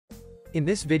In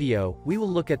this video, we will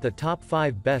look at the top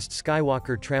 5 best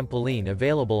Skywalker trampoline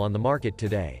available on the market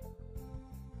today.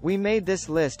 We made this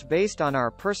list based on our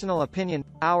personal opinion,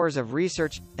 hours of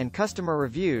research, and customer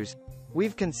reviews.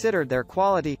 We've considered their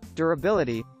quality,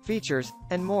 durability, features,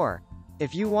 and more.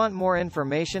 If you want more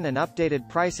information and updated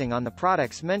pricing on the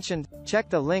products mentioned, check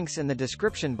the links in the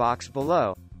description box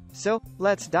below. So,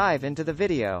 let's dive into the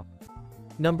video.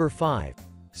 Number 5.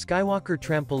 Skywalker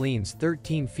Trampolines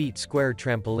 13 feet square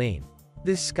trampoline.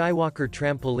 This Skywalker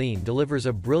trampoline delivers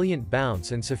a brilliant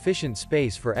bounce and sufficient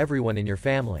space for everyone in your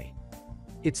family.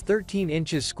 Its 13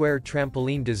 inches square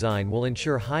trampoline design will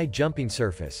ensure high jumping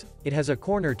surface. It has a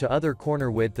corner to other corner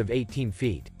width of 18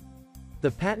 feet. The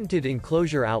patented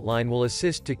enclosure outline will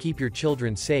assist to keep your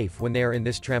children safe when they are in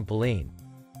this trampoline.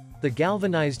 The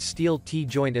galvanized steel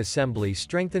T-joint assembly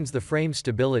strengthens the frame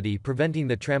stability, preventing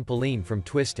the trampoline from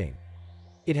twisting.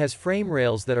 It has frame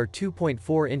rails that are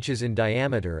 2.4 inches in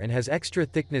diameter and has extra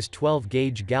thickness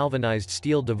 12-gauge galvanized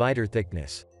steel divider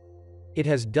thickness. It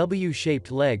has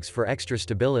W-shaped legs for extra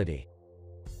stability.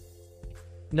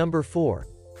 Number 4.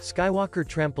 Skywalker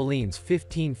Trampolines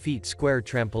 15 feet square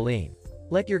trampoline.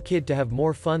 Let your kid to have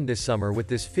more fun this summer with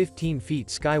this 15 feet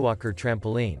Skywalker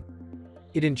trampoline.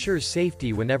 It ensures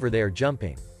safety whenever they are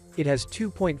jumping. It has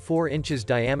 2.4 inches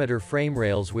diameter frame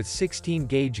rails with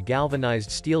 16-gauge galvanized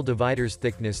steel dividers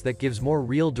thickness that gives more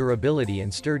real durability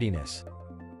and sturdiness.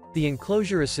 The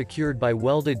enclosure is secured by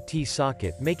welded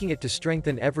T-socket, making it to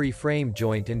strengthen every frame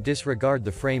joint and disregard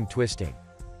the frame twisting.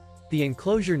 The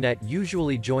enclosure net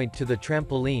usually joint to the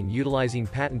trampoline utilizing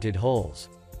patented holes.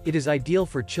 It is ideal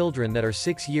for children that are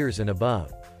 6 years and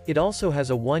above. It also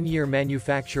has a 1-year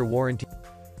manufacturer warranty.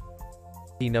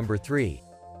 Number 3.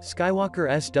 Skywalker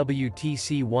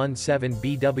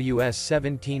SWTC17BWS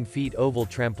 17 feet oval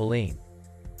trampoline.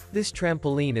 This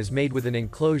trampoline is made with an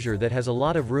enclosure that has a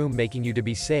lot of room, making you to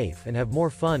be safe and have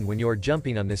more fun when you are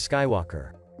jumping on this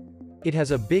Skywalker. It has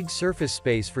a big surface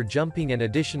space for jumping and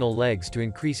additional legs to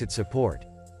increase its support.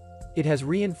 It has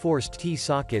reinforced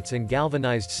T-sockets and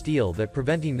galvanized steel that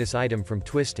preventing this item from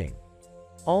twisting.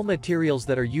 All materials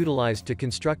that are utilized to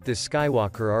construct this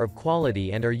Skywalker are of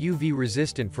quality and are UV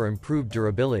resistant for improved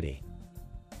durability.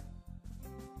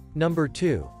 Number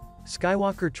 2.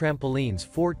 Skywalker Trampolines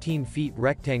 14 feet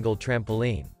rectangle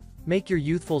trampoline. Make your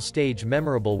youthful stage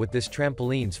memorable with this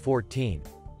trampoline's 14.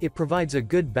 It provides a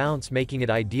good bounce, making it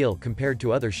ideal compared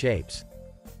to other shapes.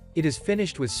 It is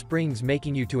finished with springs,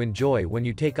 making you to enjoy when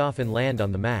you take off and land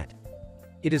on the mat.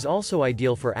 It is also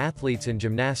ideal for athletes and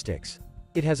gymnastics.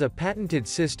 It has a patented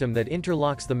system that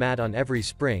interlocks the mat on every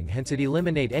spring, hence it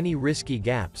eliminates any risky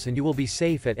gaps and you will be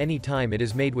safe at any time. It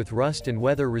is made with rust and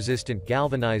weather-resistant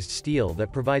galvanized steel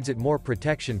that provides it more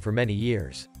protection for many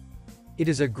years. It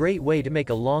is a great way to make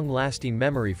a long-lasting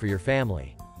memory for your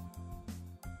family.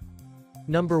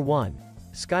 Number 1.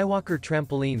 Skywalker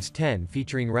Trampolines 10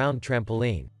 featuring round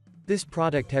trampoline. This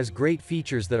product has great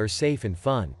features that are safe and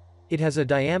fun. It has a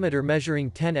diameter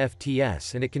measuring 10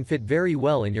 fts and it can fit very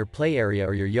well in your play area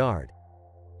or your yard.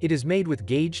 It is made with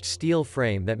gauged steel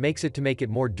frame that makes it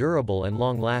more durable and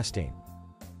long-lasting.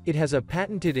 It has a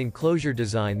patented enclosure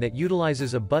design that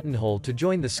utilizes a buttonhole to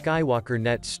join the Skywalker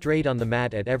net straight on the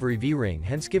mat at every V-ring,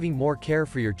 hence giving more care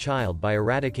for your child by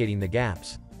eradicating the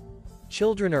gaps.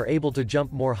 Children are able to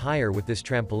jump more higher with this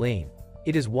trampoline.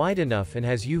 It is wide enough and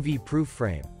has UV-proof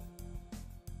frame.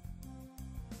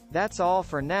 That's all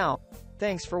for now.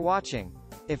 Thanks for watching.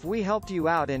 If we helped you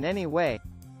out in any way,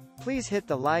 please hit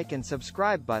the like and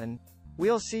subscribe button.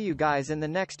 We'll see you guys in the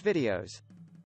next videos.